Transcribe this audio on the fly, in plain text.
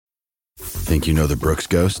Think you know the Brooks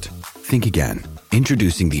Ghost? Think again.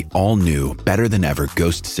 Introducing the all-new, better-than-ever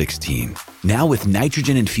Ghost 16. Now with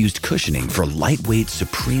nitrogen-infused cushioning for lightweight,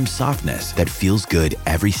 supreme softness that feels good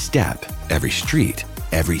every step, every street,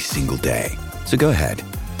 every single day. So go ahead,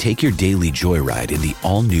 take your daily joyride in the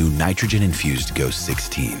all-new nitrogen-infused Ghost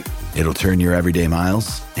 16. It'll turn your everyday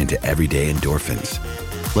miles into everyday endorphins.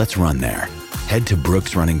 Let's run there. Head to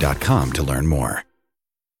brooksrunning.com to learn more.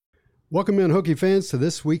 Welcome in, Hokie fans, to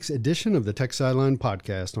this week's edition of the Tech Sideline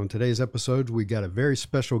Podcast. On today's episode, we got a very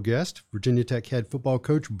special guest, Virginia Tech head football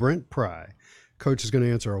coach Brent Pry. Coach is going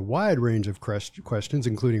to answer a wide range of questions,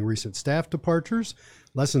 including recent staff departures,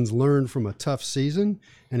 lessons learned from a tough season,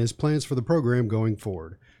 and his plans for the program going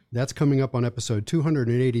forward. That's coming up on episode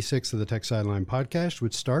 286 of the Tech Sideline Podcast,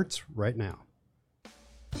 which starts right now.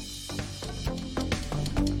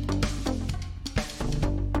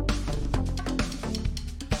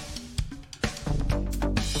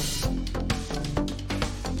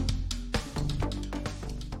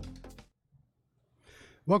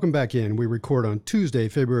 Welcome back in. We record on Tuesday,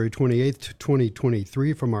 February 28th,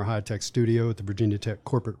 2023 from our high-tech studio at the Virginia Tech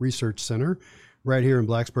Corporate Research Center right here in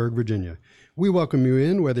Blacksburg, Virginia. We welcome you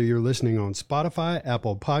in whether you're listening on Spotify,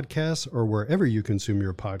 Apple Podcasts, or wherever you consume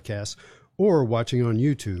your podcasts, or watching on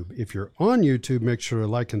YouTube. If you're on YouTube, make sure to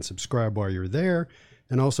like and subscribe while you're there,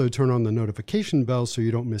 and also turn on the notification bell so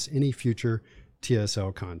you don't miss any future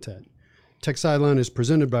TSL content. Tech Sideline is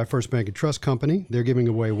presented by First Bank & Trust Company. They're giving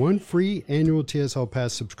away one free annual TSL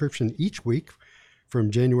Pass subscription each week from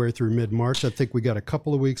January through mid-March. I think we got a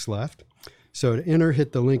couple of weeks left. So to enter,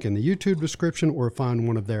 hit the link in the YouTube description or find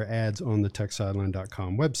one of their ads on the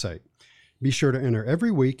techsideline.com website. Be sure to enter every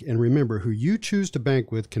week, and remember, who you choose to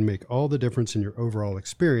bank with can make all the difference in your overall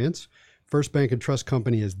experience. First Bank & Trust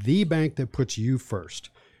Company is the bank that puts you first.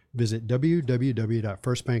 Visit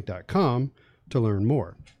www.firstbank.com to learn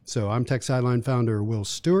more. So I'm Tech Sideline founder Will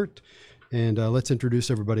Stewart, and let's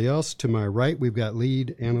introduce everybody else. To my right, we've got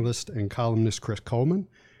lead analyst and columnist Chris Coleman.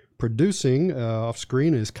 Producing off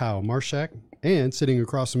screen is Kyle Marshak, and sitting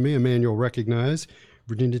across from me, a man you'll recognize,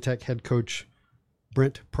 Virginia Tech head coach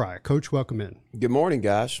Brent Pry. Coach, welcome in. Good morning,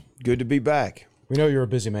 guys. Good to be back. We know you're a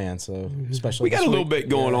busy man, so especially we got a little bit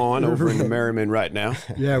going on over in the Merriman right now.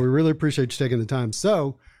 Yeah, we really appreciate you taking the time.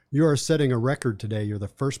 So you are setting a record today. You're the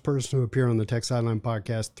first person to appear on the Tech Sideline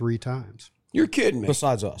Podcast 3 times. You're kidding me.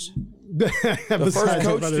 Besides us. The first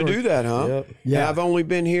coach to do that, huh? Yep. Yeah. And I've only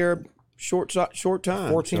been here short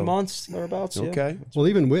time. 14 months, thereabouts. Okay. Yeah. Well,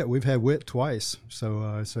 even Whit, we've had Whit twice.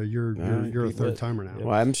 So you're a third timer now.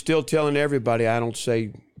 Well, I'm still telling everybody I don't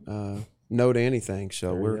say no to anything.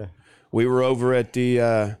 So we were over at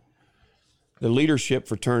the leadership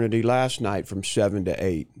fraternity last night from 7 to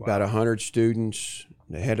 8. Wow. About 100 students,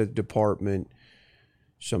 the head of the department,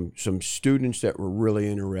 some students that were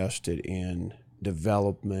really interested in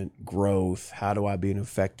development, growth. How do I be an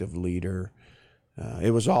effective leader?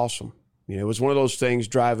 It was awesome. You know, it was one of those things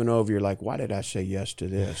driving over, you're like, why did I say yes to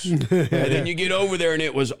this? And then you get over there and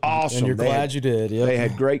it was awesome. And you're glad you did. Yep. They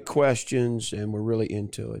had great questions and were really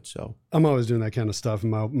into it. So I'm always doing that kind of stuff.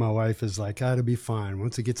 And my wife is like, it'll be fine.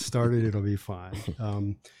 Once it gets started, it'll be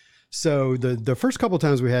fine. So the first couple of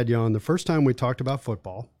times we had you on, the first time we talked about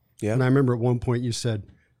football. Yeah. And I remember at one point you said,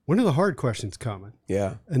 when are the hard questions coming?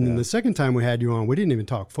 Yeah. And then the second time we had you on, we didn't even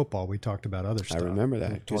talk football. We talked about other stuff. I remember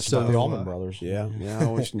that. Talked about the Allman Brothers. Yeah. I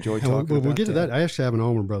always enjoy talking about that. We'll get to that. I actually have an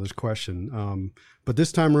Allman Brothers question. But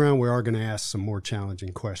this time around, we are going to ask some more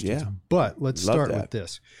challenging questions. Yeah. But let's start with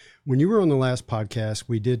this. When you were on the last podcast,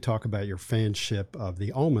 we did talk about your fanship of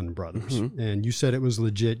the Allman Brothers. Mm-hmm. And you said it was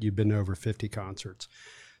legit. You've been to over 50 concerts.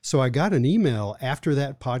 So I got an email after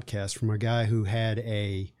that podcast from a guy who had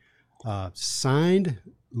a signed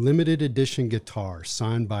limited edition guitar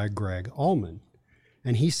signed by Greg Allman.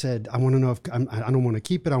 And he said, I want to know if I don't want to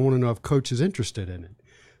keep it. I want to know if Coach is interested in it.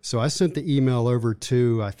 So I sent the email over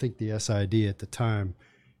to, I think, the SID at the time.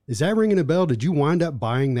 Is that ringing a bell? Did you wind up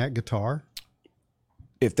buying that guitar?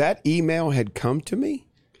 If that email had come to me,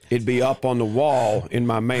 it'd be up on the wall in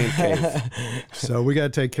my man cave. So we got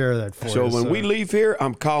to take care of that for you. So when we leave here,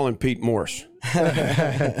 I'm calling Pete Morris.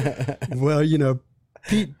 Well, you know,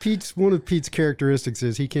 Pete's one of Pete's characteristics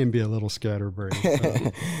is he can be a little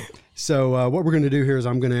scatterbrained. So what we're going to do here is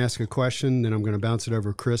I'm going to ask a question, then I'm going to bounce it over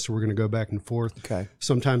to Chris. So we're going to go back and forth. Okay.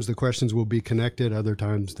 Sometimes the questions will be connected. Other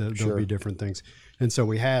times there'll be different things. And so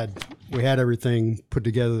we had everything put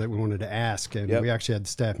together that we wanted to ask, and we actually had the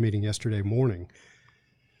staff meeting yesterday morning.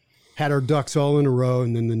 Had our ducks all in a row,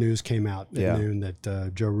 and then the news came out at noon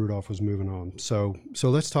that Joe Rudolph was moving on. So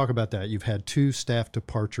let's talk about that. You've had 2 staff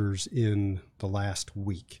departures in the last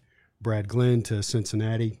week. Brad Glenn to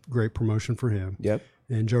Cincinnati, great promotion for him. Yep.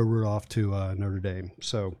 and Joe Rudolph to Notre Dame.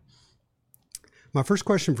 So my first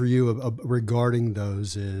question for you regarding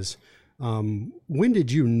those is, when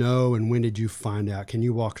did you know and when did you find out? Can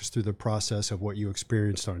you walk us through the process of what you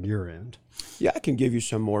experienced on your end? Yeah, I can give you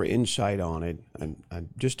some more insight on it. And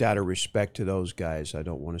just out of respect to those guys, I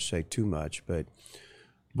don't want to say too much, but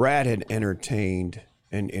Brad had entertained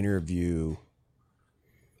an interview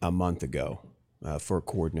a month ago for a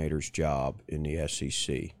coordinator's job in the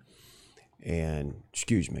SEC and,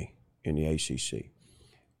 in the ACC.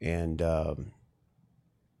 And,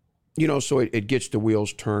 so it gets the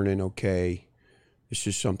wheels turning. Okay, this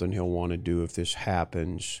is something he'll want to do if this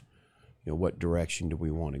happens. What direction do we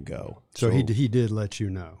want to go? So he did let you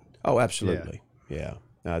know. Oh, absolutely. Yeah.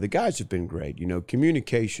 The guys have been great.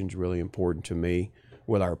 Communication's really important to me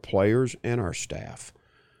with our players and our staff.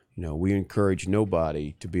 We encourage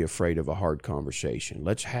nobody to be afraid of a hard conversation.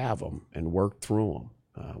 Let's have them and work through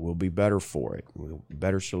them. We'll be better for it.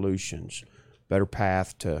 Better solutions, better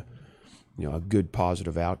path to a good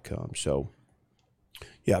positive outcome. So,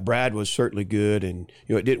 yeah, Brad was certainly good, and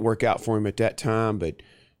it didn't work out for him at that time, but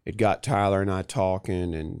it got Tyler and I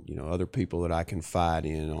talking, and other people that I confide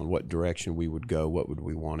in on what direction we would go, what would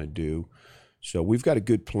we want to do. So we've got a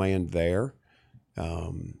good plan there.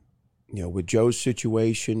 With Joe's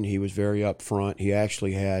situation, he was very upfront. He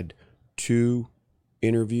actually had 2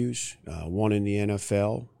 interviews, one in the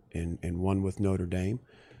NFL and one with Notre Dame.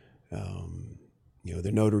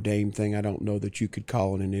 The Notre Dame thing, I don't know that you could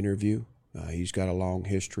call it an interview. He's got a long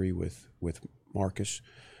history with Marcus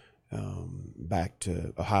back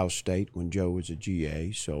to Ohio State when Joe was a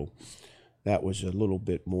GA. So that was a little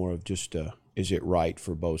bit more of just is it right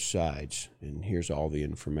for both sides? And here's all the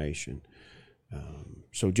information.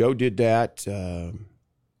 So Joe did that and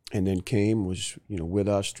then was with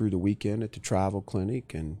us through the weekend at the travel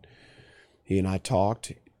clinic, and he and I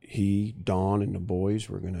talked. He, Don, and the boys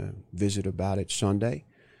were going to visit about it Sunday.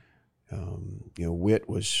 Whit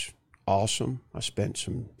was awesome. I spent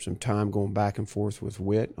some time going back and forth with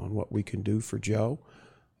Whit on what we can do for Joe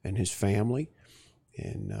and his family.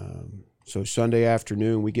 And so Sunday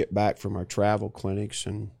afternoon, we get back from our travel clinics,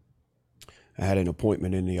 and I had an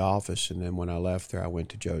appointment in the office. And then when I left there, I went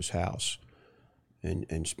to Joe's house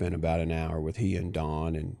and spent about an hour with he and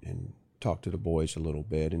Don and talked to the boys a little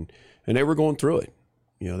bit. And they were going through it.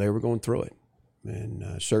 They were going through it,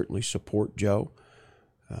 and certainly support Joe.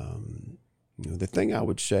 The thing I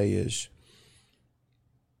would say is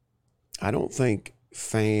I don't think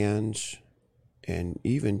fans and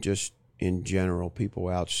even just in general people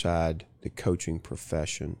outside the coaching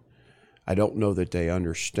profession, I don't know that they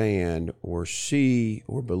understand or see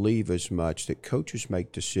or believe as much that coaches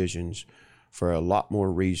make decisions for a lot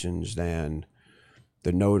more reasons than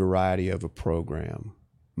the notoriety of a program,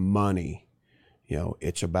 money.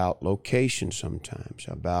 It's about location sometimes,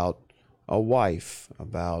 about a wife,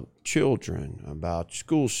 about children, about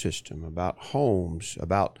school system, about homes,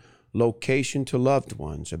 about location to loved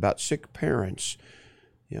ones, about sick parents.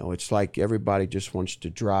 It's like everybody just wants to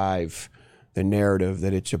drive the narrative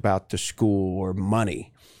that it's about the school or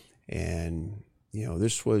money. And,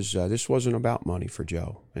 this wasn't about money for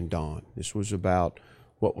Joe and Don. This was about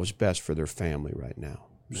what was best for their family right now.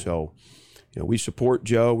 Mm-hmm. So, we support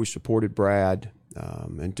Joe. We supported Brad.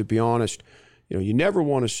 And to be honest, you never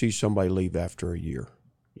want to see somebody leave after a year.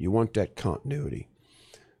 You want that continuity.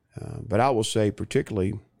 But I will say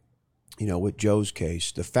particularly, with Joe's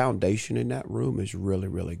case, the foundation in that room is really,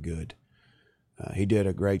 really good. He did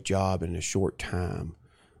a great job in a short time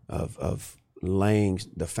of laying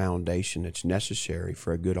the foundation that's necessary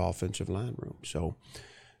for a good offensive line room. So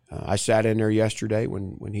I sat in there yesterday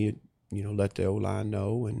when he had, let the O-line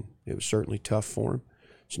know, and it was certainly tough for him.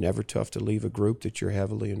 It's never tough to leave a group that you're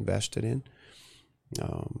heavily invested in.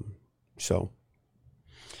 All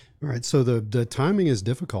right. So the timing is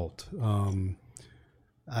difficult.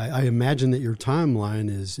 I imagine that your timeline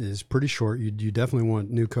is pretty short. You definitely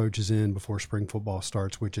want new coaches in before spring football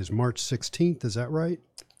starts, which is March 16th. Is that right?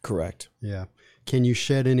 Correct. Yeah. Can you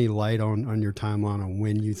shed any light on your timeline on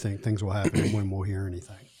when you think things will happen and when we'll hear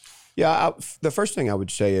anything? Yeah. The first thing I would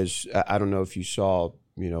say is, I don't know if you saw,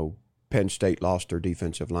 Penn State lost their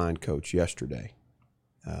defensive line coach yesterday.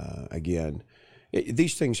 Again,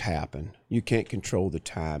 these things happen. You can't control the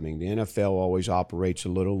timing. The NFL always operates a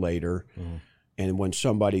little later. Mm-hmm. And when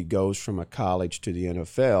somebody goes from a college to the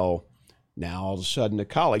NFL, now all of a sudden the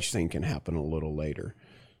college thing can happen a little later.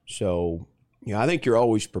 So, I think you're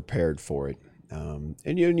always prepared for it.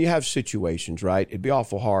 And you have situations, right? It'd be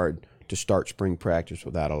awful hard to start spring practice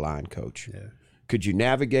without a line coach. Yeah. Could you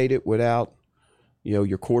navigate it without,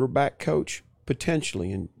 your quarterback coach?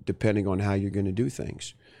 Potentially, and depending on how you're going to do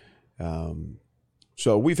things.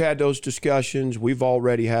 So we've had those discussions. We've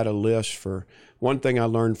already had a list for one thing I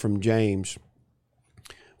learned from James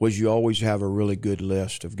was you always have a really good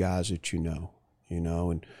list of guys that you know,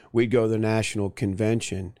 and we'd go to the national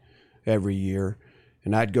convention every year,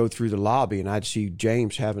 and I'd go through the lobby and I'd see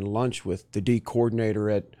James having lunch with the D coordinator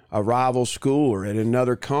at a rival school or at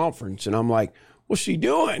another conference. And I'm like, what's he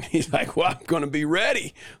doing? He's like, well, I'm going to be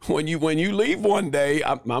ready. When you leave one day,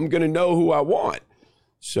 I'm going to know who I want.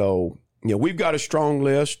 So, we've got a strong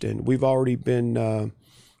list, and we've already been,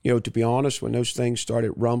 to be honest, when those things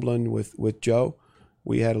started rumbling with Joe,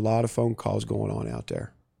 we had a lot of phone calls going on out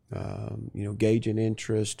there, gauging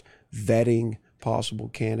interest, vetting possible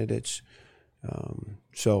candidates.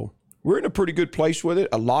 So we're in a pretty good place with it.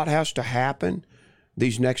 A lot has to happen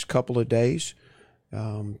these next couple of days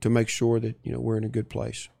to make sure that, we're in a good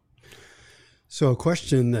place. So a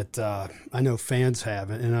question that I know fans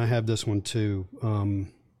have, and I have this one too,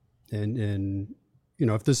 and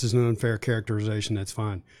if this is an unfair characterization, that's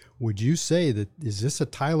fine. Would you say that is this a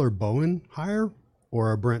Tyler Bowen hire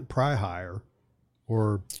or a Brent Pry hire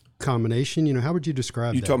or combination? How would you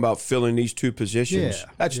describe you that? Talking about filling these two positions?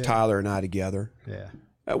 Yeah. That's Tyler and I together.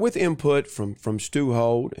 Yeah. With input from Stu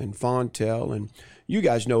Holt and Fontel, and you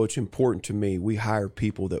guys know it's important to me. We hire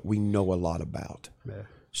people that we know a lot about. Yeah.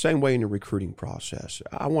 Same way in the recruiting process.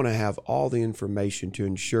 I want to have all the information to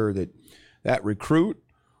ensure that recruit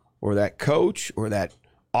or that coach or that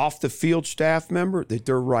off-the-field staff member, that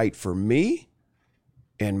they're right for me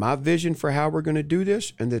and my vision for how we're going to do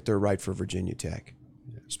this, and that they're right for Virginia Tech.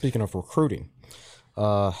 Speaking of recruiting,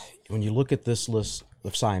 when you look at this list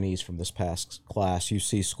of signees from this past class, you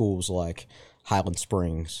see schools like Highland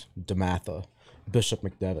Springs, DeMatha, Bishop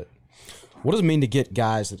McDevitt. What does it mean to get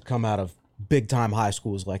guys that come out of big-time high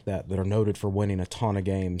schools like that are noted for winning a ton of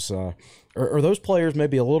games? Are those players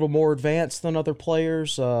maybe a little more advanced than other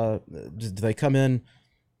players? Do they come in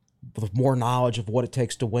with more knowledge of what it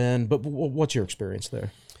takes to win? But what's your experience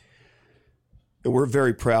there? We're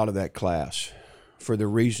very proud of that class for the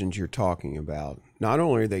reasons you're talking about. Not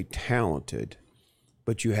only are they talented,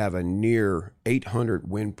 but you have a near 800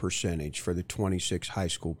 win percentage for the 26 high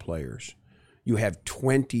school players. You have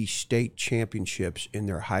 20 state championships in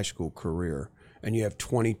their high school career, and you have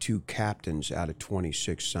 22 captains out of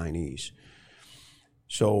 26 signees.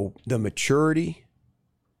 So the maturity,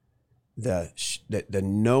 the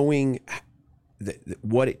knowing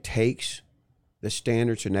what it takes, the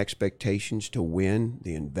standards and expectations to win,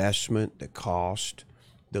 the investment, the cost,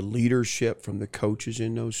 the leadership from the coaches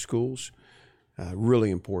in those schools,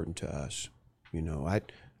 really important to us. I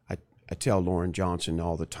tell Lauren Johnson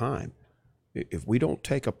all the time, if we don't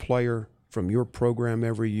take a player from your program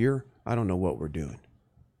every year, I don't know what we're doing.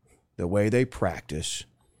 The way they practice,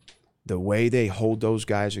 the way they hold those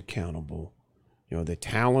guys accountable, the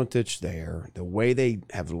talent that's there, the way they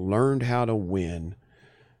have learned how to win,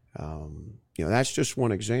 that's just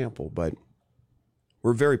one example. But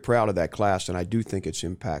we're very proud of that class, and I do think it's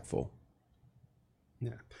impactful.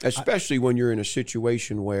 Yeah. Especially when you're in a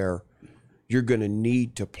situation where you're going to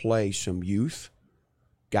need to play some youth.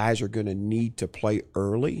 Guys are going to need to play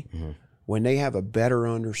early when they have a better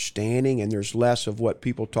understanding, and there's less of what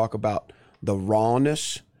people talk about, the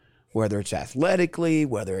rawness, whether it's athletically,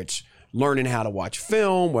 whether it's learning how to watch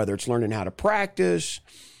film, whether it's learning how to practice.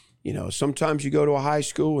 Sometimes you go to a high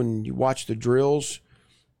school and you watch the drills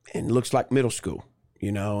and it looks like middle school,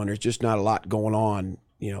 and there's just not a lot going on,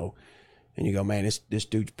 and you go, man, this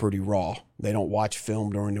dude's pretty raw. They don't watch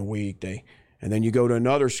film during the week. And then you go to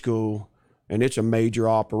another school and it's a major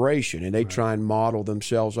operation, and they try and model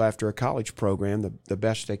themselves after a college program the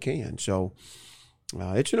best they can. So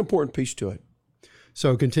it's an important piece to it.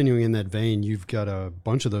 So continuing in that vein, you've got a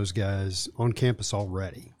bunch of those guys on campus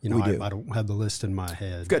already. We do. I don't have the list in my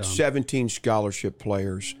head. We've got 17 scholarship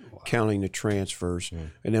players, counting the transfers,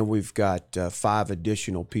 and then we've got 5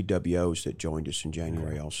 additional PWOs that joined us in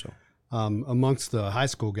January also. Amongst the high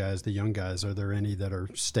school guys, the young guys, are there any that are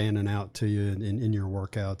standing out to you in your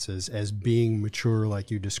workouts as being mature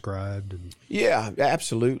like you described? Yeah,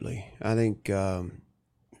 absolutely. I think,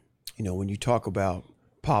 when you talk about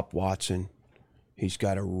Pop Watson, he's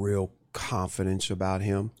got a real confidence about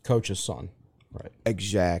him. Coach's son, right?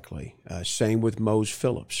 Exactly. Same with Mose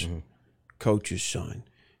Phillips, coach's son.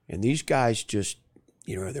 And these guys just,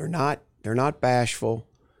 they're not bashful.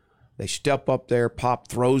 They step up there. Pop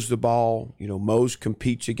throws the ball. Mose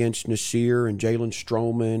competes against Nasir and Jalen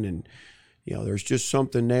Stroman, and there's just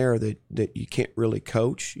something there that you can't really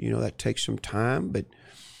coach. That takes some time, but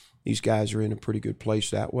these guys are in a pretty good place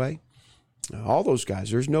that way. All those guys,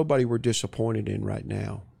 there's nobody we're disappointed in right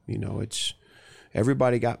now. It's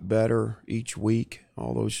everybody got better each week.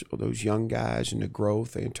 All those young guys and the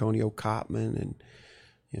growth, Antonio Cotman,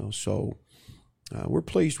 and so we're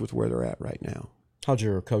pleased with where they're at right now. How'd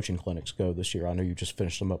your coaching clinics go this year? I know you just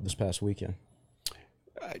finished them up this past weekend.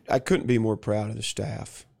 I couldn't be more proud of the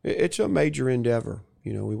staff. It's a major endeavor.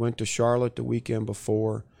 We went to Charlotte the weekend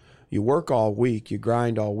before. You work all week, you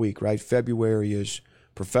grind all week, right? February is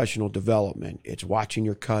professional development. It's watching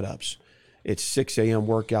your cut-ups. It's 6 a.m.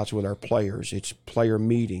 workouts with our players. It's player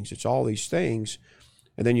meetings. It's all these things.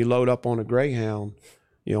 And then you load up on a Greyhound,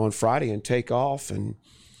 on Friday and take off. And,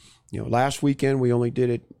 last weekend we only did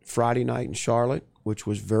it Friday night in Charlotte, which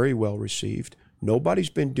was very well received. Nobody's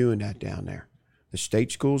been doing that down there. The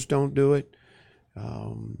state schools don't do it.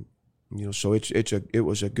 So it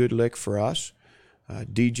was a good lick for us.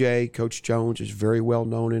 DJ, Coach Jones, is very well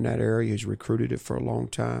known in that area. He's recruited it for a long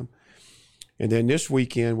time. And then this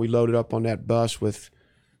weekend, we loaded up on that bus with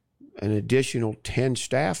an additional 10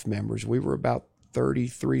 staff members. We were about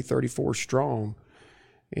 33, 34 strong.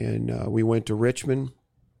 And we went to Richmond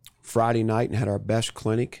Friday night and had our best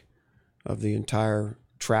clinic of the entire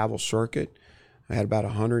travel circuit. I had about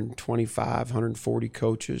 125, 140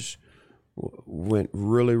 coaches. Went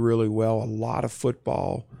really, really well. A lot of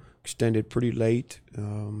football. Extended pretty late.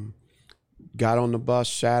 Got on the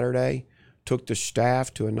bus Saturday. Took the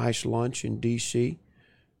staff to a nice lunch in D.C.,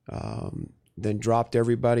 then dropped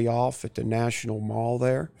everybody off at the National Mall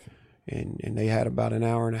there, and they had about an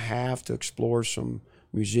hour and a half to explore some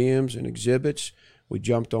museums and exhibits. We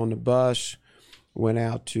jumped on the bus, went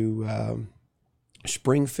out to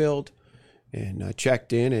Springfield, and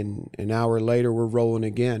checked in, and an hour later we're rolling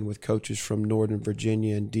again with coaches from Northern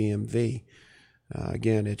Virginia and DMV.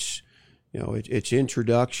 Again, it's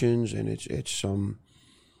introductions, and it's some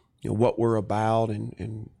what we're about,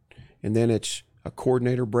 and then it's a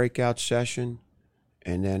coordinator breakout session,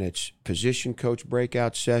 and then it's position coach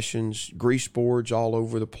breakout sessions, grease boards all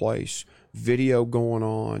over the place, video going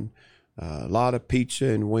on, a lot of pizza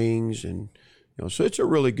and wings, and so it's a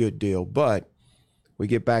really good deal. But we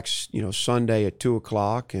get back, Sunday at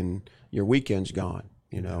 2:00, and your weekend's gone,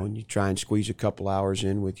 and you try and squeeze a couple hours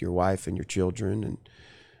in with your wife and your children, and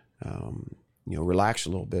relax a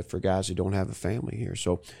little bit for guys who don't have a family here.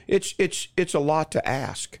 So it's a lot to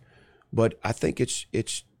ask, but I think it's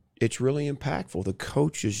really impactful. The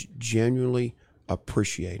coaches genuinely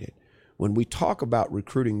appreciate it. When we talk about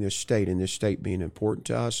recruiting this state and this state being important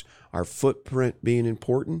to us, our footprint being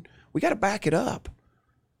important, we got to back it up.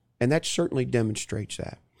 And that certainly demonstrates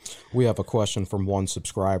that. We have a question from one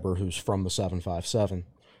subscriber who's from the 757.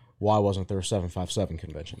 Why wasn't there a 757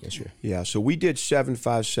 convention this year? Yeah, so we did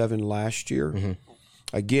 757 last year. Mm-hmm.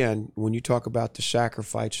 Again, when you talk about the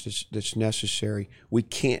sacrifice that's necessary, we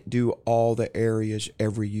can't do all the areas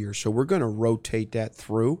every year. So we're going to rotate that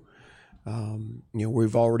through.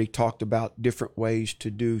 We've already talked about different ways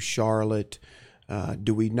to do Charlotte.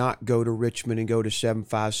 Do we not go to Richmond and go to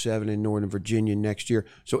 757 in Northern Virginia next year?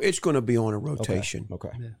 So it's going to be on a rotation.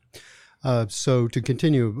 Okay. Yeah. So to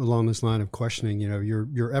continue along this line of questioning,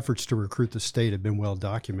 your efforts to recruit the state have been well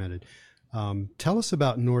documented. Tell us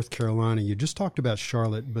about North Carolina. You just talked about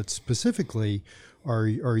Charlotte, but specifically, are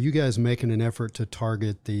you guys making an effort to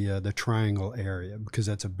target the Triangle area, because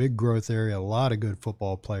that's a big growth area, a lot of good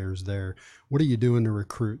football players there? What are you doing to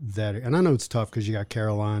recruit that? And I know it's tough because you got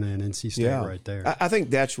Carolina and NC State right there. I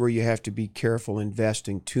think that's where you have to be careful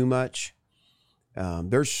investing too much.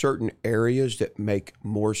 There's certain areas that make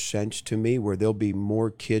more sense to me where there'll be more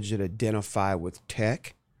kids that identify with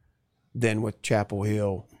Tech than with Chapel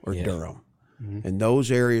Hill or Durham. Mm-hmm. And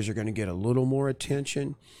those areas are going to get a little more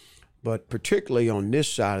attention. But particularly on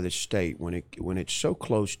this side of the state, when it's so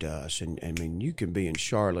close to us, and I mean, you can be in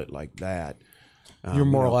Charlotte like that. You're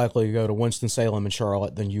more likely to go to Winston-Salem and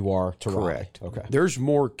Charlotte than you are to correct. Raleigh. Okay. There's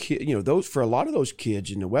more kids. Those for a lot of those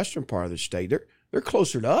kids in the western part of the state, they're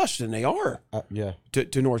closer to us than they are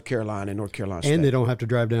to North Carolina and North Carolina State. And they don't have to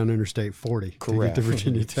drive down Interstate 40 to get to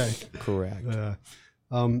Virginia Tech. Correct.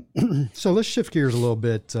 So let's shift gears a little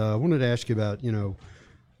bit. I wanted to ask you about,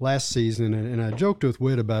 last season, and I joked with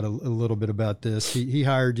Whit about a little bit about this. He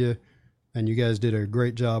hired you, and you guys did a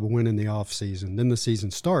great job of winning the off season. Then the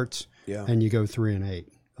season starts, and you go 3-8.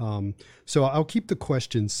 So I'll keep the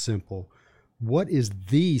question simple. What is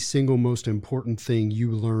the single most important thing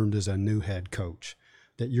you learned as a new head coach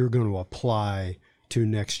that you're going to apply to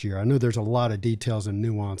next year? I know there's a lot of details and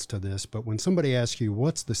nuance to this, but when somebody asks you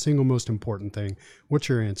what's the single most important thing, what's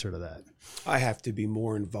your answer to that? I have to be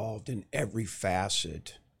more involved in every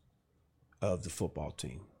facet of the football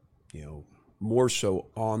team, more so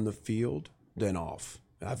on the field than off.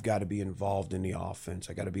 I've got to be involved in the offense.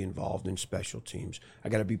 I got to be involved in special teams. I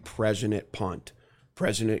got to be present at punt.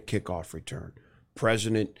 present at kickoff return,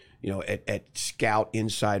 present, at scout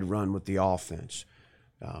inside run with the offense.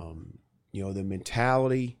 The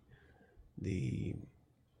mentality,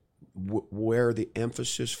 where the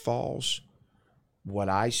emphasis falls, what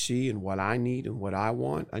I see and what I need and what I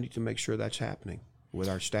want, I need to make sure that's happening with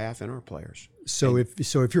our staff and our players. So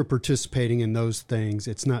if you're participating in those things,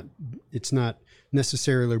 it's not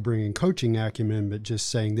necessarily bringing coaching acumen, but just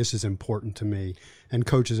saying this is important to me, and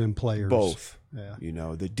coaches and players. Both. Yeah.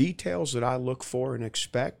 The details that I look for and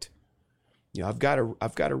expect. I've got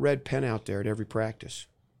a red pen out there at every practice,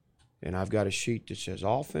 and I've got a sheet that says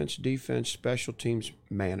offense, defense, special teams,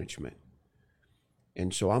 management.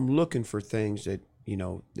 And so I'm looking for things that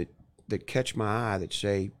that catch my eye, that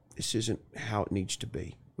say this isn't how it needs to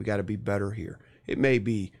be. We got to be better here. It may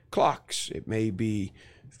be clocks. It may be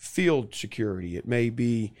field security. It may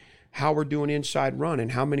be how we're doing inside run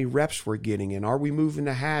and how many reps we're getting, and are we moving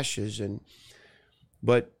the hashes?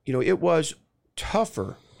 But it was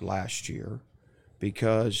tougher last year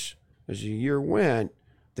because as the year went,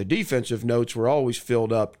 the defensive notes were always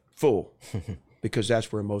filled up full because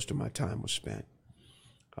that's where most of my time was spent.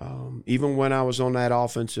 Even when I was on that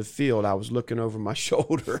offensive field, I was looking over my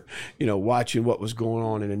shoulder, watching what was going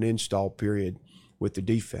on in an install period with the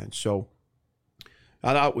defense. So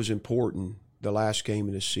I thought it was important, the last game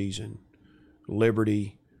of the season,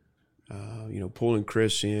 Liberty, pulling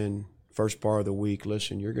Chris in, first part of the week,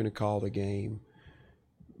 listen, you're going to call the game,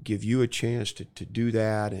 give you a chance to do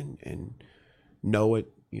that and know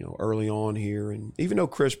it, early on here. And even though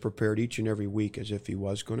Chris prepared each and every week as if he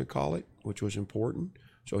was going to call it, which was important,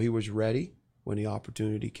 so he was ready when the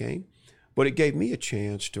opportunity came. But it gave me a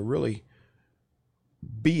chance to really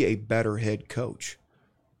be a better head coach,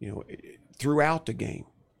 throughout the game,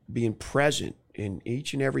 being present in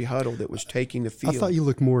each and every huddle that was taking the field. I thought you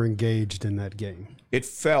looked more engaged in that game. It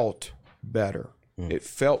felt better. It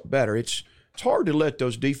felt better. It's hard to let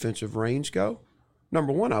those defensive reins go.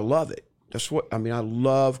 Number one, I love it. I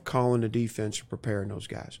love calling the defense and preparing those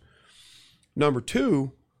guys. Number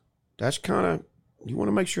two, that's kind of, you want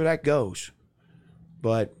to make sure that goes.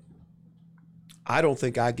 But I don't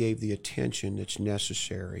think I gave the attention that's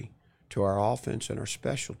necessary to our offense and our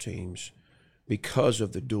special teams because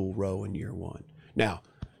of the dual row in year one. Now,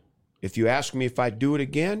 if you ask me if I'd do it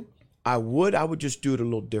again, I would just do it a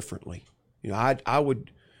little differently. I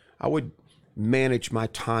would manage my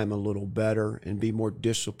time a little better and be more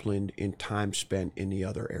disciplined in time spent in the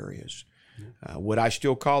other areas. Would I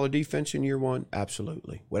still call a defense in year one?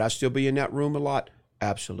 Absolutely. Would I still be in that room a lot?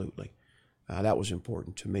 Absolutely. That was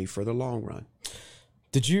important to me for the long run.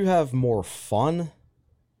 Did you have more fun?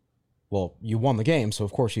 Well, you won the game, so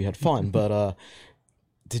of course you had fun, but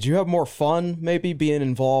did you have more fun maybe being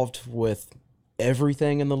involved with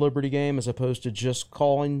everything in the Liberty game as opposed to just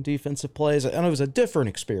calling defensive plays? I know it was a different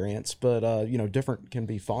experience, but different can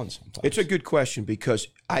be fun sometimes. It's a good question because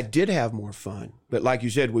I did have more fun, but like you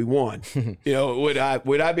said, we won. Would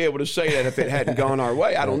I be able to say that if it hadn't gone our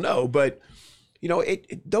way? I don't know, but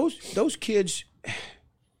those kids,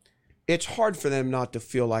 it's hard for them not to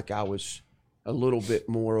feel like I was a little bit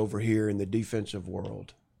more over here in the defensive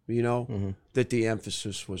world. That the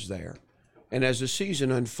emphasis was there. And as the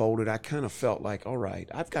season unfolded, I kind of felt like, all right,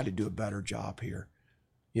 I've got to do a better job here.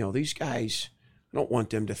 These guys, I don't want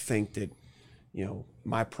them to think that,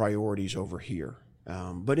 my priority's over here.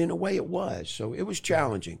 But in a way it was. So it was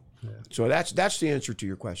challenging. Yeah. So that's the answer to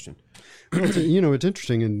your question. Well, it's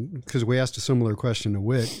interesting because we asked a similar question to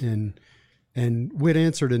Whit, and Whit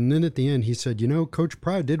answered, and then at the end he said, Coach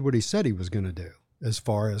Pry did what he said he was going to do as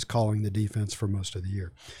far as calling the defense for most of the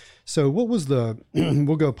year. So what was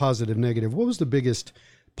we'll go positive, negative. What was the biggest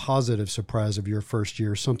positive surprise of your first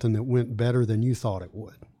year, something that went better than you thought it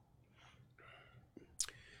would?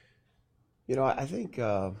 I think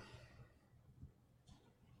I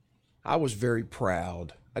was very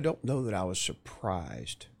proud. I don't know that I was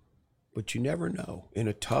surprised, but you never know. In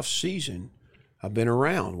a tough season, I've been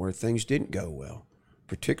around where things didn't go well,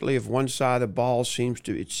 particularly if one side of the ball seems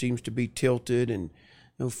to be tilted and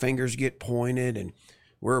fingers get pointed and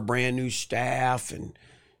we're a brand new staff and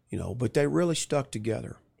but they really stuck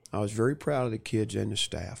together. I was very proud of the kids and the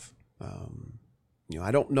staff.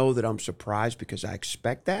 I don't know that I'm surprised because I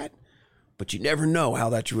expect that, but you never know how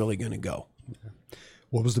that's really going to go. Okay.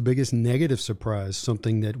 What was the biggest negative surprise,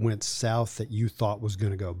 something that went south that you thought was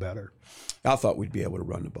going to go better? I thought we'd be able to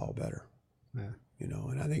run the ball better. Yeah.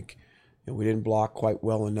 And I think we didn't block quite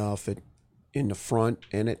well enough in the front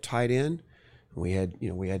and at tight end. We had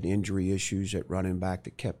injury issues at running back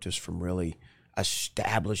that kept us from really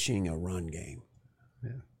establishing a run game.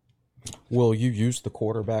 Yeah. Will you use the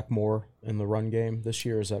quarterback more in the run game this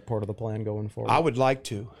year? Is that part of the plan going forward? I would like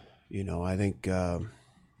to. I think and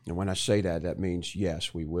when I say that, that means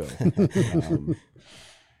yes, we will.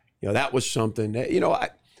 That was something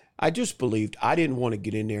that, I just believed I didn't want to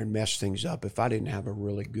get in there and mess things up if I didn't have a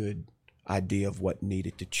really good idea of what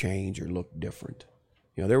needed to change or look different.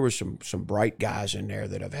 There were some bright guys in there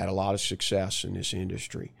that have had a lot of success in this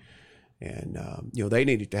industry. And, they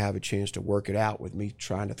needed to have a chance to work it out with me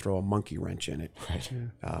trying to throw a monkey wrench in it. Right.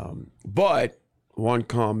 But one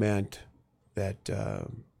comment that,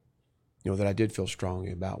 that I did feel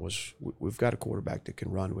strongly about was we've got a quarterback that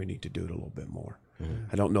can run. We need to do it a little bit more. Mm-hmm.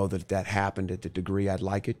 I don't know that happened at the degree I'd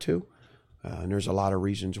like it to. And there's a lot of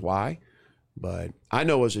reasons why. But I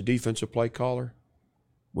know as a defensive play caller,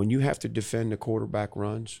 when you have to defend the quarterback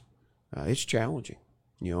runs, it's challenging.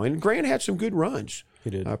 And Grant had some good runs. He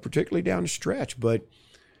did. Particularly down the stretch. But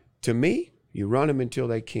to me, you run them until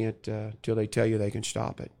they can't, till they tell you they can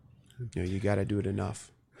stop it. You got to do it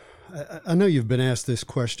enough. I know you've been asked this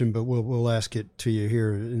question, but we'll ask it to you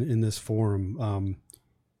here in this forum.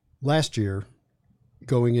 Last year,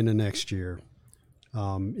 going into next year,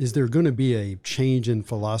 is there going to be a change in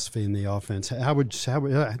philosophy in the offense? Let's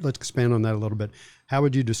expand on that a little bit. How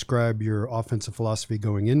would you describe your offensive philosophy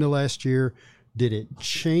going into last year? Did it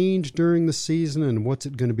change during the season, and what's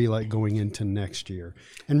it going to be like going into next year?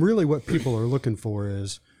 And really what people are looking for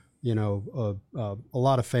is, a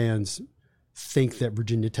lot of fans think that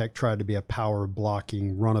Virginia Tech tried to be a power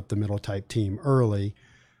blocking, run up the middle type team early,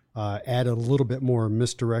 added a little bit more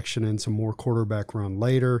misdirection and some more quarterback run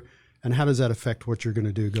later. And how does that affect what you're going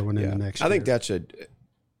to do going into next year? I think that's a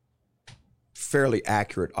fairly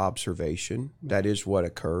accurate observation. That is what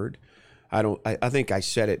occurred. I think I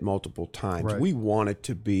said it multiple times. Right. We want it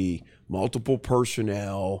to be multiple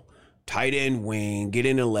personnel, tight end wing, get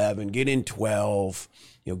in 11, get in 12,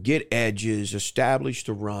 get edges, establish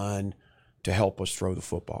the run to help us throw the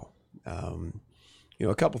football.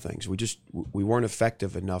 A couple things. We weren't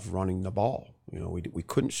effective enough running the ball. We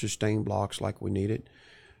couldn't sustain blocks like we needed.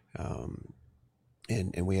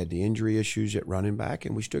 And we had the injury issues at running back,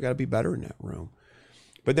 and we still got to be better in that room.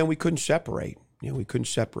 But then we couldn't separate. We couldn't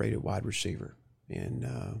separate at wide receiver.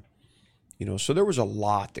 And, so there was a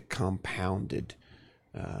lot that compounded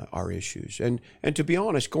our issues. And to be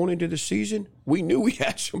honest, going into the season, we knew we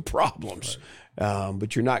had some problems. Right.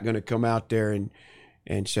 But you're not going to come out there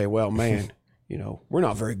and say, well, man, we're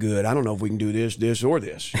not very good. I don't know if we can do this, or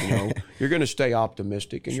this. You're going to stay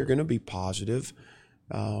optimistic, and you're going to be positive.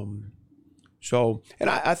 And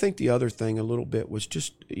I think the other thing a little bit was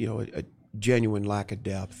just, a genuine lack of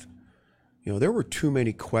depth. There were too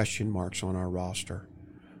many question marks on our roster.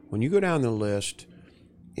 When you go down the list,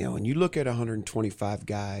 and you look at 125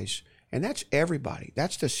 guys, and that's everybody.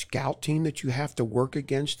 That's the scout team that you have to work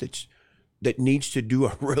against that needs to do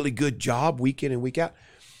a really good job week in and week out.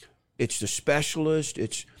 It's the specialist.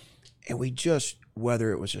 And we just,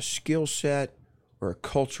 whether it was a skill set or a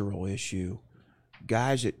cultural issue,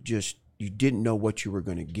 guys that just, you didn't know what you were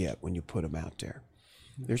going to get when you put them out there.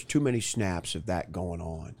 There's too many snaps of that going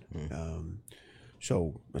on.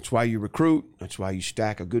 So that's why you recruit. That's why you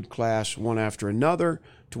stack a good class one after another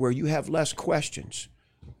to where you have less questions.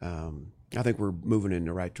 I think we're moving in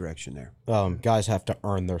the right direction there. Guys have to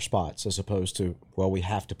earn their spots as opposed to, we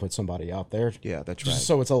have to put somebody out there. Yeah, that's right.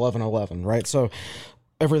 So it's 11-11, right? So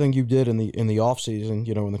everything you did in the offseason,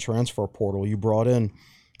 in the transfer portal, you brought in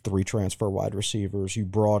 3 transfer wide receivers. You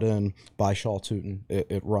brought in Byshaw Tootin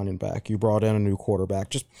at running back. You brought in a new quarterback.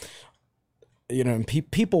 Just, and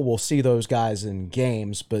people will see those guys in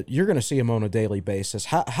games, but you're going to see them on a daily basis.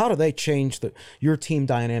 How do they change your team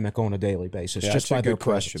dynamic on a daily basis? Yeah, just by their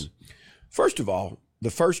question. presence? First of all, the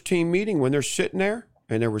first team meeting, when they're sitting there,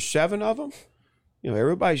 and there were 7 of them,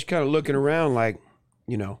 everybody's kind of looking around like,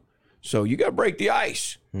 so you got to break the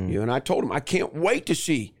ice. And I told them, I can't wait to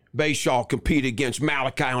see Byshaw compete against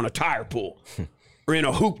Malachi on a tire pull or in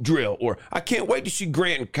a hoop drill, or I can't wait to see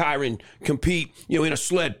Grant and Kyron compete, in a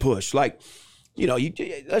sled push. Like,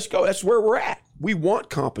 let's go. That's where we're at. We want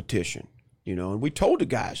competition, and we told the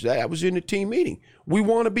guys that was in the team meeting. We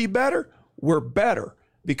want to be better. We're better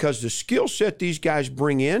because the skill set these guys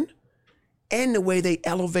bring in and the way they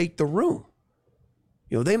elevate the room,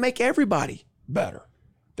 they make everybody better.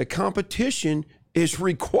 The competition is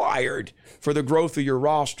required for the growth of your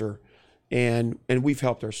roster, and we've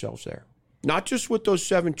helped ourselves there. Not just with those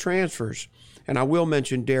 7 transfers, and I will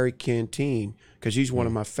mention Derek Canteen because he's one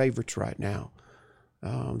of my favorites right now.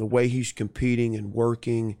 The way he's competing and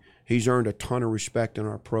working, he's earned a ton of respect in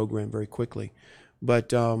our program very quickly.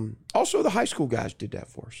 But also the high school guys did that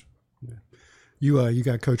for us. Yeah. You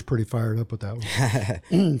got Coach pretty fired up with that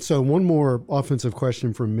one. So one more offensive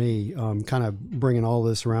question from me, kind of bringing all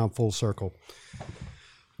this around full circle.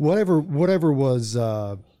 Whatever was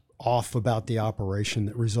off about the operation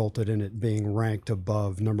that resulted in it being ranked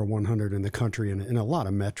above number 100 in the country in a lot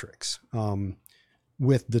of metrics.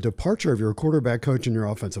 With the departure of your quarterback coach and your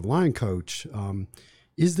offensive line coach,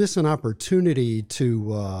 is this an opportunity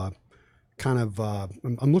to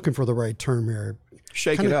I'm looking for the right term here.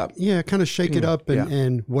 Shake it up. Yeah, kind of shake it up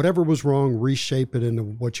and whatever was wrong, reshape it into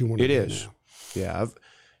what you want to do. It is. Now.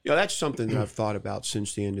 Yeah. That's something that I've thought about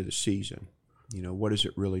since the end of the season. What does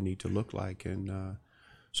it really need to look like? And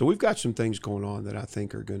so we've got some things going on that I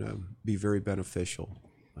think are going to be very beneficial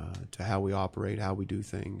to how we operate, how we do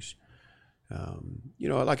things.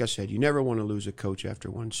 Like I said, you never want to lose a coach after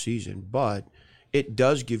one season, but it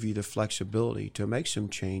does give you the flexibility to make some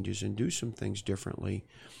changes and do some things differently,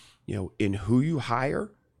 in who you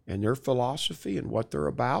hire and their philosophy and what they're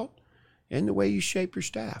about and the way you shape your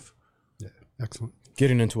staff. Yeah, excellent.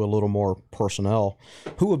 Getting into a little more personnel,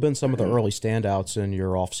 who have been some of the early standouts in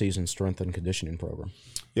your off-season strength and conditioning program?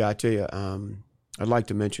 Yeah, I tell you, I'd like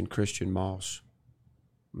to mention Christian Moss.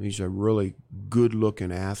 He's a really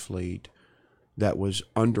good-looking athlete that was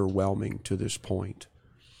underwhelming to this point.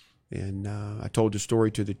 And I told the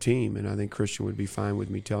story to the team, and I think Christian would be fine with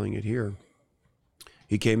me telling it here.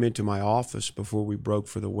 He came into my office before we broke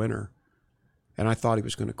for the winter, and I thought he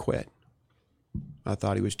was going to quit. I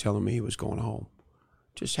thought he was telling me he was going home.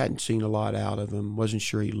 Just hadn't seen a lot out of him, wasn't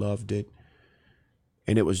sure he loved it.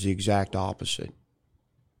 And it was the exact opposite.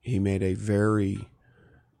 He made a very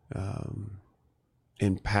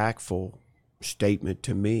impactful statement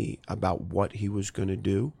to me about what he was going to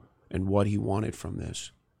do and what he wanted from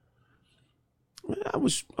this. I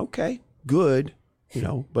was okay, good,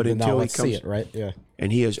 but until he comes, see it, right? Yeah,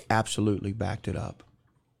 and he has absolutely backed it up.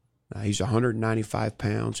 He's 195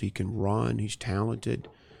 pounds. He can run. He's talented,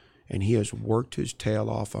 and he has worked his tail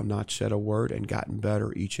off on not said a word and gotten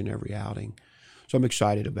better each and every outing. So I'm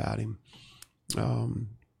excited about him.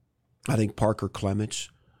 I think Parker Clements,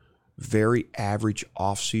 very average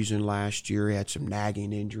offseason last year. He had some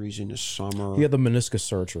nagging injuries in the summer. He had the meniscus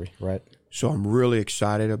surgery, right? So I'm really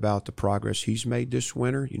excited about the progress he's made this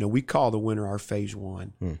winter. We call the winter our phase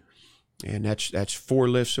one. And that's 4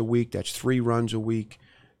 lifts a week. That's 3 runs a week.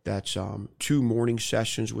 That's 2 morning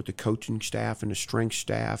sessions with the coaching staff and the strength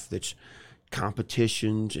staff. That's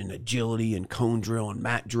competitions and agility and cone drill and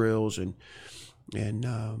mat drills. And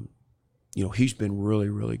he's been really,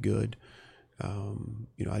 really good.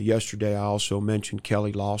 Yesterday I also mentioned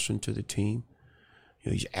Kelly Lawson to the team.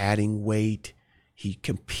 He's adding weight. He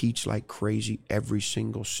competes like crazy every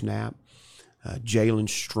single snap. Jalen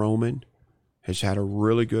Stroman has had a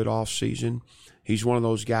really good offseason. He's one of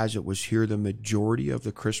those guys that was here the majority of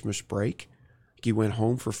the Christmas break. He went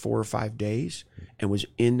home for 4 or 5 days and was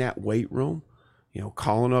in that weight room,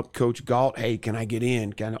 calling up Coach Galt, hey, can I get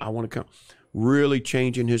in? I want to come. Really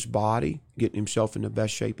changing his body, getting himself in the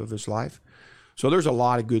best shape of his life. So there's a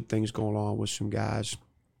lot of good things going on with some guys.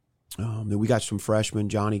 Then we got some freshmen,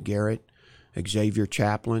 Johnny Garrett, Xavier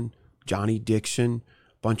Chaplin, Johnny Dixon,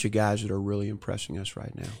 bunch of guys that are really impressing us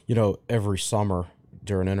right now. Every summer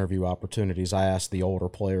during interview opportunities, I ask the older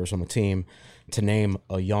players on the team to name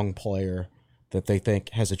a young player that they think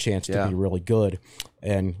has a chance to be really good.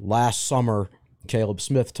 And last summer, Caleb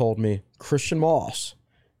Smith told me Christian Moss,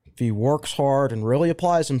 if he works hard and really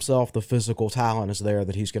applies himself, the physical talent is there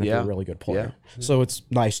that he's going to be a really good player. Yeah. So it's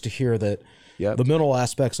nice to hear that the mental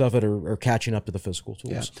aspects of it are catching up to the physical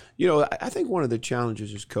tools. Yeah. I think one of the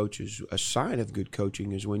challenges as coaches, a sign of good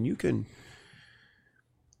coaching, is when you can –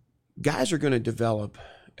 guys are going to develop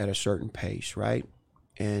at a certain pace, right?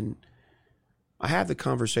 And I have the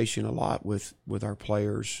conversation a lot with our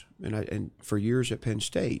players, and for years at Penn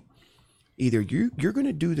State. Either you're going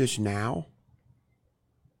to do this now,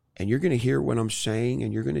 and you're going to hear what I'm saying,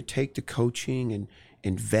 and you're going to take the coaching and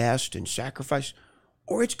invest and sacrifice,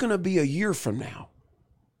 or it's going to be a year from now.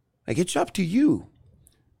 Like, it's up to you.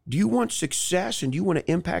 Do you want success and do you want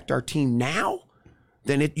to impact our team now?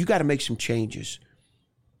 Then you got to make some changes.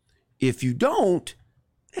 If you don't,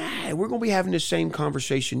 we're going to be having the same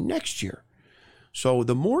conversation next year. So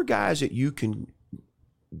the more guys that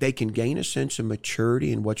they can gain a sense of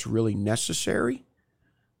maturity and what's really necessary,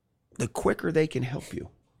 the quicker they can help you.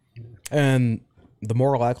 And the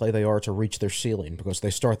more likely they are to reach their ceiling because they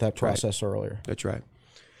start that process earlier. That's right.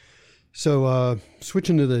 So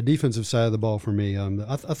switching to the defensive side of the ball for me,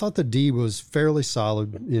 I thought the D was fairly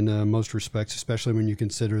solid in most respects, especially when you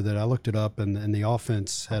consider that I looked it up and the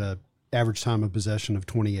offense had an average time of possession of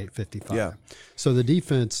 28.55. Yeah. So the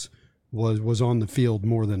defense was on the field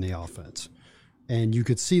more than the offense. And you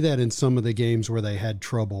could see that in some of the games where they had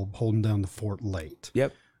trouble holding down the fort late.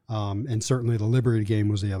 Yep. And certainly the Liberty game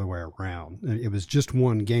was the other way around. It was just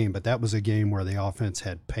one game, but that was a game where the offense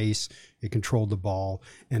had pace, it controlled the ball,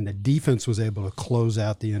 and the defense was able to close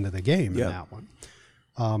out the end of the game in that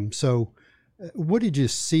one. So what did you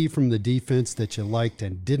see from the defense that you liked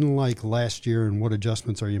and didn't like last year, and what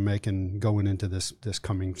adjustments are you making going into this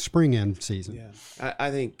coming spring end season? Yeah,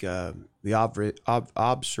 I think the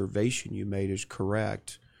observation you made is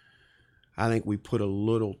correct. I think we put a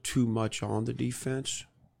little too much on the defense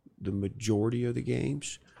the majority of the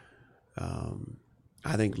games.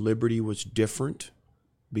 I think Liberty was different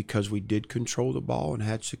because we did control the ball and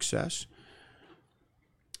had success.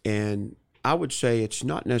 And I would say it's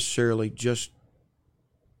not necessarily just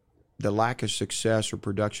the lack of success or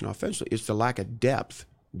production offensively, it's the lack of depth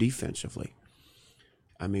defensively.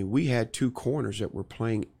 I mean, we had two corners that were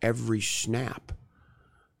playing every snap.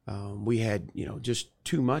 We had, just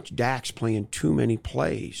too much. Dax playing too many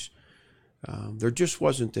plays. There just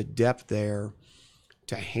wasn't the depth there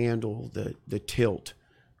to handle the tilt.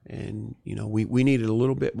 And, we needed a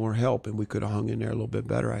little bit more help, and we could have hung in there a little bit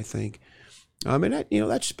better, I think.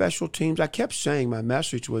 That's special teams. I kept saying my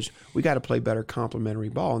message was we got to play better complementary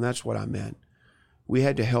ball, and that's what I meant. We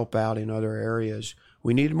had to help out in other areas.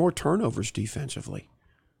 We needed more turnovers defensively,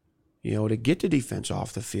 to get the defense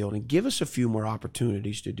off the field and give us a few more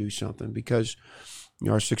opportunities to do something because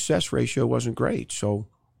our success ratio wasn't great. So,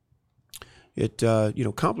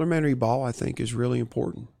 complementary ball, I think, is really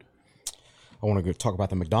important. I want to go talk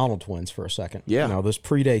about the McDonald twins for a second. Yeah. Now, this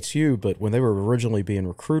predates you, but when they were originally being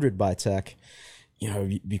recruited by Tech,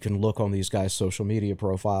 you can look on these guys' social media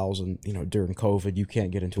profiles, and during COVID, you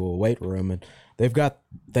can't get into a weight room, and they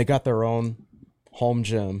got their own home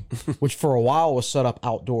gym, which for a while was set up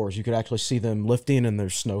outdoors. You could actually see them lifting, and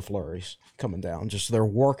there's snow flurries coming down. Just their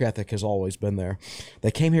work ethic has always been there.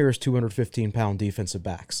 They came here as 215-pound defensive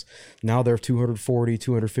backs. Now they're 240,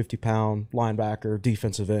 250-pound linebacker,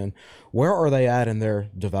 defensive end. Where are they at in their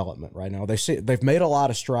development right now? They've made a lot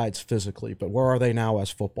of strides physically, but where are they now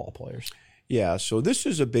as football players? Yeah, so this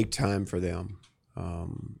is a big time for them,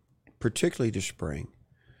 particularly this spring.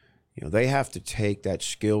 They have to take that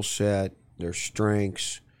skill set, their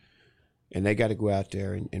strengths, and they got to go out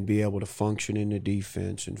there and be able to function in the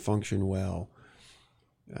defense and function well.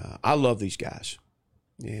 I love these guys,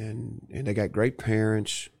 and they got great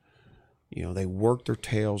parents. They work their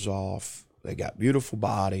tails off. They got beautiful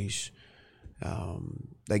bodies.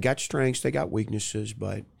 They got strengths, they got weaknesses,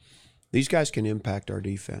 but these guys can impact our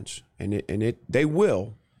defense, and they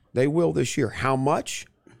will this year. How much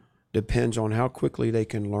depends on how quickly they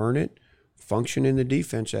can learn it, function in the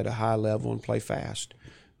defense at a high level, and play fast.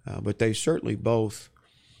 But they certainly both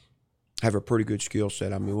have a pretty good skill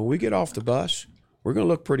set. I mean, when we get off the bus, we're going to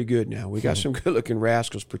look pretty good now. We got some good-looking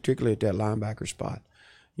rascals, particularly at that linebacker spot.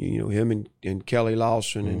 Him and Kelly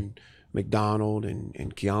Lawson and McDonald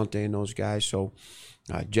and Keontae and those guys. So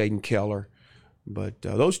Jaden Keller. But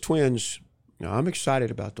those twins, I'm excited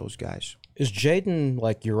about those guys. Is Jaden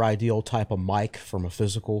like your ideal type of Mike from a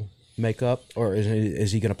physical makeup, or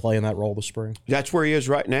is he going to play in that role this spring? That's where he is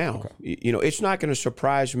right now. Okay. It's not going to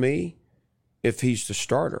surprise me if he's the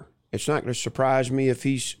starter. It's not going to surprise me if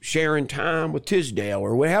he's sharing time with Tisdale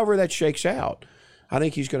or however that shakes out. I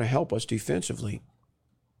think he's going to help us defensively.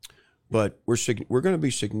 But we're going to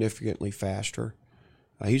be significantly faster.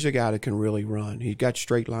 He's a guy that can really run. He's got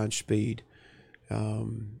straight line speed.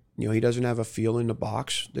 He doesn't have a feel in the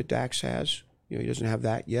box that Dax has. He doesn't have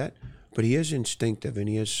that yet. But he is instinctive and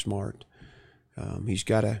he is smart. He's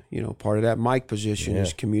got part of that Mike position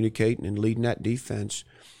is communicating and leading that defense.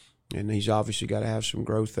 And he's obviously got to have some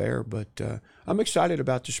growth there. But I'm excited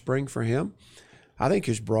about the spring for him. I think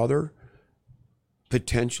his brother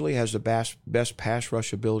potentially has the best pass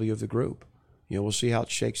rush ability of the group. We'll see how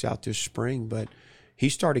it shakes out this spring. But he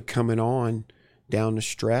started coming on down the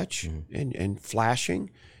stretch and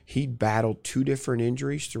flashing. He battled 2 different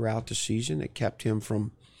injuries throughout the season that kept him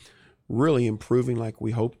from really improving like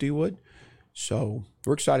we hoped he would. So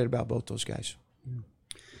we're excited about both those guys.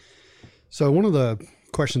 So one of the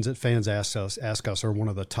questions that fans ask us, or one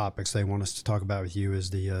of the topics they want us to talk about with you, is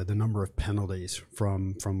the number of penalties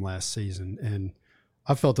from last season. And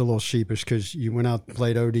I felt a little sheepish because you went out and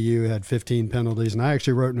played ODU, had 15 penalties, and I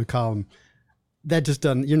actually wrote in a column, that just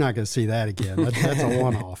doesn't, you're not going to see that again. That's a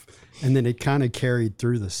one-off. And then it kind of carried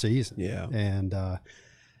through the season. Yeah. And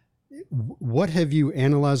what have you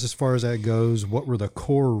analyzed as far as that goes? What were the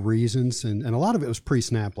core reasons? And a lot of it was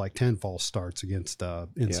pre-snap, like 10 false starts against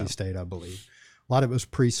NC State, I believe. A lot of it was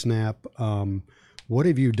pre-snap. What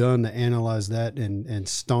have you done to analyze that and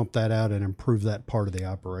stomp that out and improve that part of the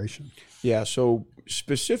operation? Yeah, so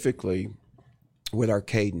specifically with our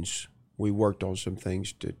cadence, we worked on some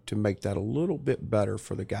things to make that a little bit better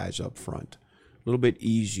for the guys up front, a little bit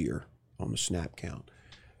easier on the snap count.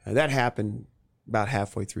 And that happened about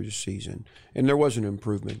halfway through the season, and there was an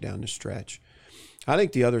improvement down the stretch. I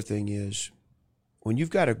think the other thing is when you've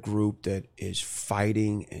got a group that is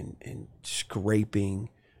fighting and scraping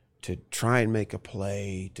to try and make a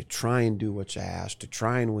play, to try and do what's asked, to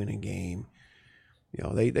try and win a game,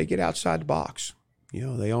 they get outside the box.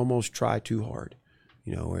 They almost try too hard,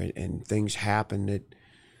 and things happen that,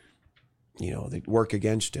 that work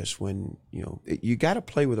against us when, you got to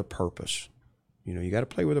play with a purpose. You got to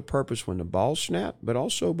play with a purpose when the ball's snapped, but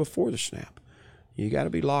also before the snap. You got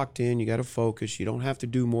to be locked in. You got to focus. You don't have to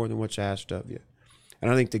do more than what's asked of you.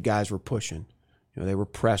 And I think the guys were pushing. They were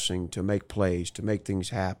pressing to make plays, to make things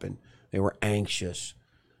happen. They were anxious.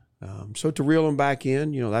 So to reel them back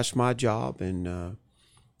in, that's my job. And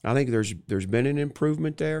I think there's been an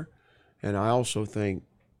improvement there. And I also think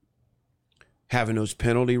having those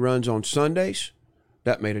penalty runs on Sundays,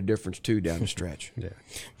 that made a difference too down the stretch. Yeah.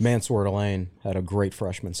 Mansour Delane had a great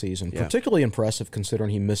freshman season, particularly impressive considering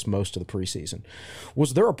he missed most of the preseason.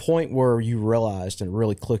 Was there a point where you realized and it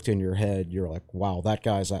really clicked in your head, you're like, wow, that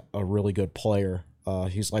guy's a really good player.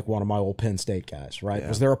 He's like one of my old Penn State guys, right? Yeah.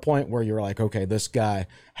 Was there a point where you're like, okay, this guy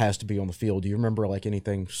has to be on the field? Do you remember like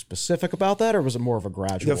anything specific about that, or was it more of a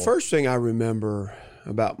gradual? The first thing I remember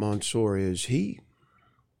about Mansour is he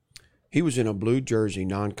was in a blue jersey,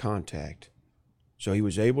 non-contact. So he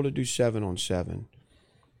was able to do 7-on-7.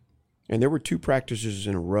 And there were 2 practices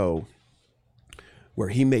in a row where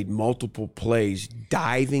he made multiple plays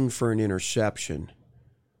diving for an interception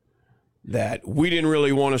that we didn't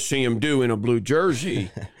really want to see him do in a blue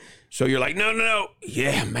jersey. So you're like, no.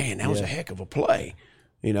 Yeah, man, that was a heck of a play.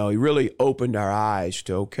 He really opened our eyes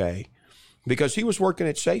to, okay, because he was working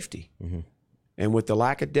at safety. Mm-hmm. And with the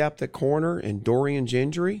lack of depth at corner and Dorian's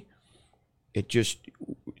injury,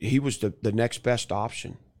 he was the next best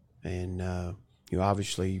option. And,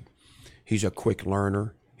 obviously he's a quick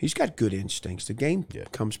learner. He's got good instincts. The game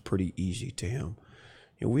comes pretty easy to him.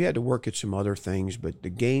 We had to work at some other things, but the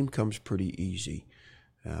game comes pretty easy.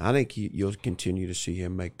 I think you'll continue to see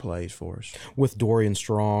him make plays for us. With Dorian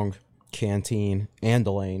Strong, Canteen, and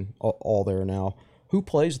Delane all there now, who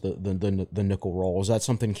plays the nickel role? Is that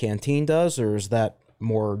something Canteen does, or is that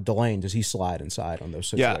more Delane? Does he slide inside on those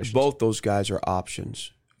situations? Yeah, both those guys are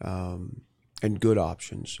options, and good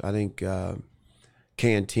options. I think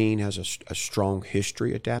Canteen has a strong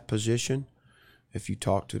history at that position. If you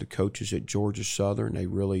talk to the coaches at Georgia Southern, they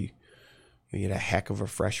really he had a heck of a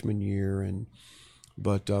freshman year,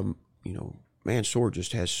 but Mansour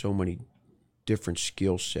just has so many different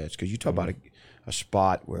skill sets. Because you talk about a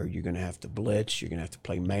spot where you're going to have to blitz, you're going to have to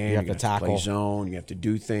play man, you have to tackle, play zone, you have to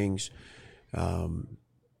do things.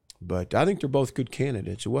 But I think they're both good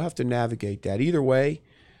candidates, so we'll have to navigate that. Either way,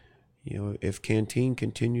 if Canteen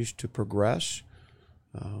continues to progress,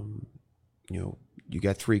 you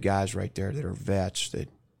got 3 guys right there that are vets that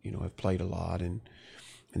have played a lot, and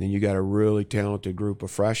then you got a really talented group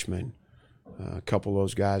of freshmen. A couple of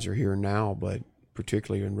those guys are here now, but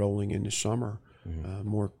particularly enrolling in the summer,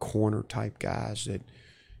 more corner type guys that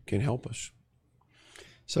can help us.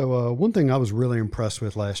 So one thing I was really impressed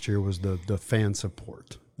with last year was the fan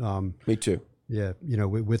support. Me too. Yeah,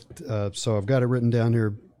 so I've got it written down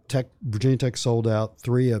here. Virginia Tech sold out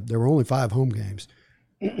 3 of. There were only 5 home games.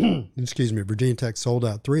 Excuse me. Virginia Tech sold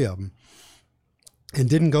out 3 of them, and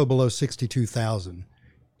didn't go below 62,000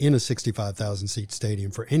 in a 65,000 seat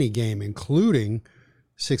stadium for any game, including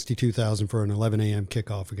 62,000 for an 11 a.m.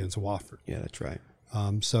 kickoff against Wofford. Yeah, that's right.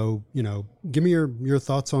 So give me your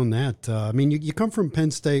thoughts on that. You come from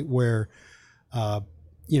Penn State, where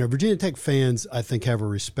Virginia Tech fans, I think, have a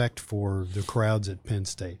respect for the crowds at Penn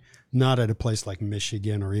State, not at a place like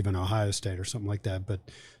Michigan or even Ohio State or something like that. But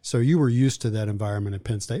so you were used to that environment at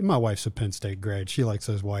Penn State. My wife's a Penn State grad. She likes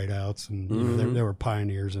those whiteouts, and they were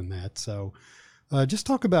pioneers in that. So just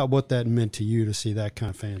talk about what that meant to you to see that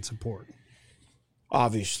kind of fan support.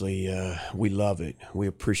 Obviously, we love it. We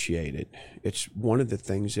appreciate it. It's one of the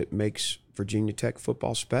things that makes Virginia Tech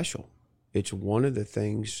football special. It's one of the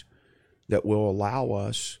things that will allow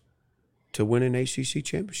us to win an ACC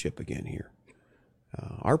championship again here.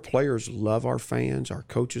 Our players love our fans. Our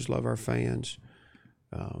coaches love our fans.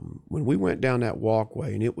 When we went down that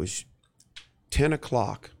walkway, and it was 10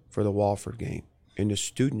 o'clock for the Wofford game, and the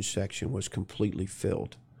student section was completely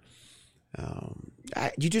filled.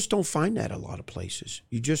 You just don't find that a lot of places.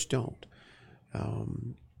 You just don't.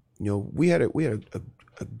 We had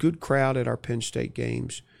a good crowd at our Penn State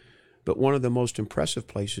games, but one of the most impressive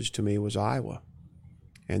places to me was Iowa.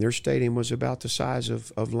 And their stadium was about the size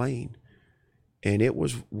of Lane. And it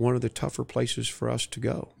was one of the tougher places for us to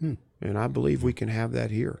go. And I believe we can have that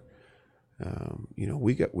here. You know,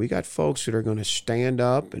 we got folks that are going to stand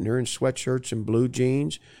up, and they're in sweatshirts and blue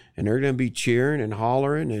jeans, and they're going to be cheering and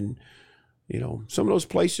hollering. And, you know, some of those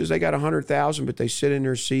places, they got 100,000, but they sit in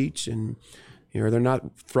their seats, and, you know, they're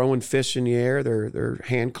not throwing fists in the air. They're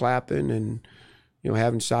hand clapping and, you know,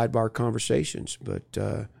 having sidebar conversations, but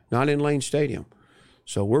not in Lane Stadium.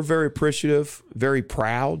 So we're very appreciative, very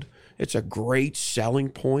proud. It's a great selling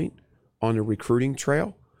point on the recruiting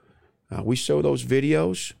trail. We show those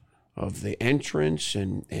videos of the entrance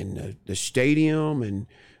and the stadium. And,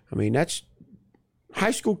 I mean, that's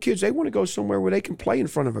high school kids. They want to go somewhere where they can play in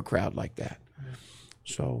front of a crowd like that.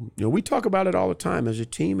 So, you know, we talk about it all the time as a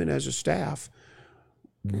team and as a staff.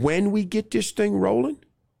 When we get this thing rolling,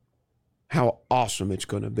 how awesome it's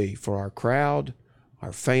going to be for our crowd,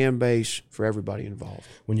 our fan base, for everybody involved.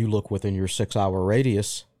 When you look within your 6-hour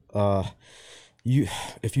radius,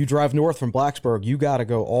 if you drive north from Blacksburg, you got to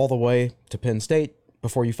go all the way to Penn State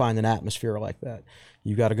before you find an atmosphere like that.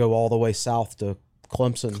 You got to go all the way south to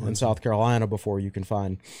Clemson in South Carolina before you can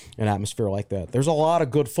find an atmosphere like that. There's a lot of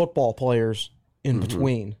good football players in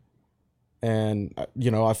between. And, you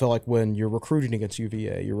know, I feel like when you're recruiting against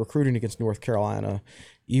UVA, you're recruiting against North Carolina,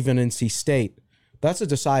 even NC State, that's a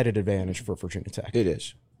decided advantage for Virginia Tech. It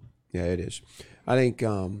is. Yeah, it is. I think,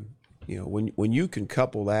 you know, when you can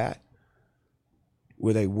couple that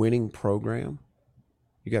with a winning program,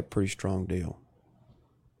 you got a pretty strong deal.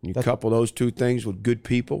 You couple those two things with good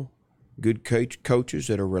people, good coaches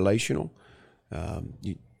that are relational,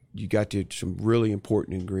 you got some really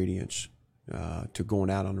important ingredients to going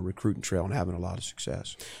out on the recruiting trail and having a lot of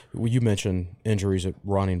success. Well, you mentioned injuries at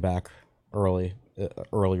running back earlier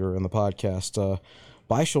in the podcast.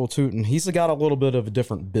 Bishal Tootin, he's got a little bit of a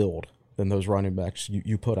different build than those running backs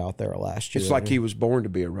you put out there last year. It's like he was born to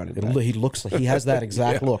be a running back. He looks like he has that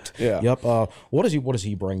exact look. Yeah. Yep. What does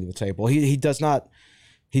he bring to the table? He does not.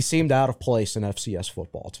 He seemed out of place in FCS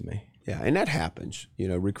football to me. Yeah, and that happens. You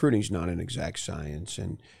know, recruiting's not an exact science,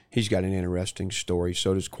 and he's got an interesting story.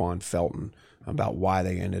 So does Quan Felton about why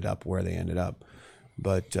they ended up where they ended up.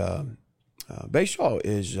 But Bishal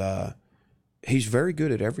is he's very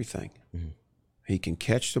good at everything. Mm-hmm. He can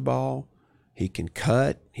catch the ball. He can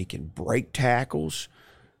cut. He can break tackles.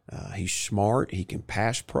 He's smart. He can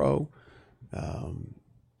pass pro.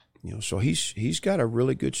 You know, so he's got a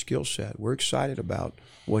really good skill set. We're excited about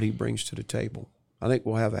what he brings to the table. I think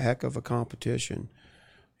we'll have a heck of a competition.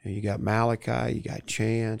 You got Malachi, you got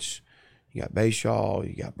Chance, you got Bishal,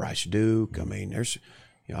 you got Bryce Duke. I mean,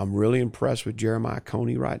 I'm really impressed with Jeremiah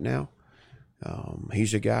Coney right now.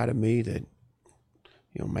 He's a guy to me that,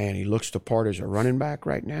 you know, man, he looks the part as a running back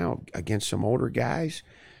right now against some older guys.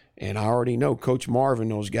 And I already know Coach Marvin,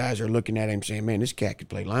 those guys are looking at him saying, man, this cat could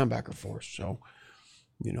play linebacker for us. So,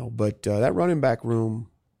 you know, but that running back room,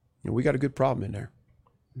 you know, we got a good problem in there.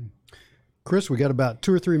 Chris, we got about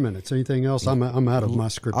 2 or 3 minutes. Anything else? I'm out of my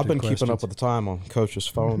script. I've been keeping up with the time on Coach's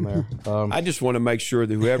phone there. I just want to make sure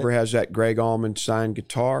that whoever has that Greg Allman signed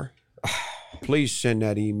guitar, please send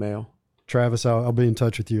that email. Travis, I'll be in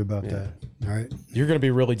touch with you about that. All right. You're going to be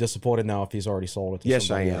really disappointed now if he's already sold it to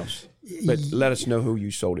somebody else. But let us know who you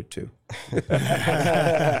sold it to.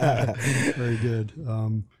 Very good.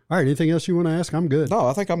 All right. Anything else you want to ask? I'm good. No,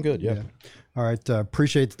 I think I'm good. Yeah. All right.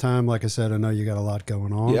 Appreciate the time. Like I said, I know you got a lot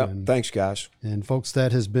going on. Yeah. Thanks, guys. And folks,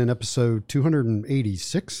 that has been episode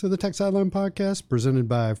 286 of the Tech Sideline Podcast, presented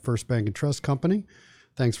by First Bank and Trust Company.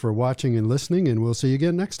 Thanks for watching and listening, and we'll see you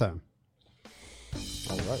again next time.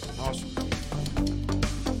 All right. Awesome.